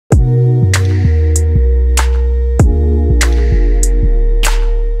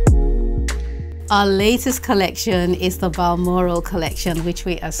Our latest collection is the Balmoral collection, which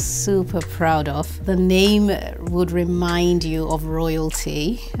we are super proud of. The name would remind you of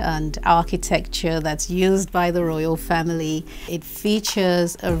royalty and architecture that's used by the royal family. It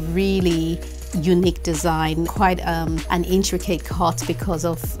features a really unique design, quite an intricate cut because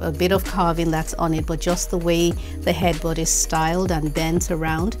of a bit of carving that's on it, but just the way the headboard is styled and bent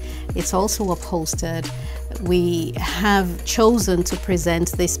around. It's also upholstered. We have chosen to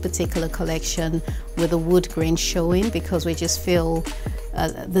present this particular collection with a wood grain showing because we just feel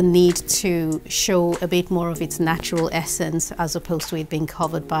the need to show a bit more of its natural essence as opposed to it being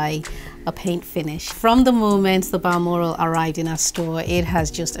covered by a paint finish. From the moment the Balmoral arrived in our store, it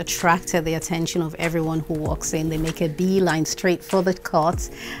has just attracted the attention of everyone who walks in. They make a beeline straight for the cot.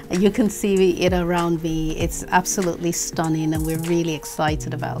 You can see it around me. It's absolutely stunning and we're really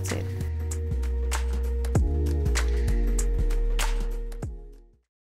excited about it.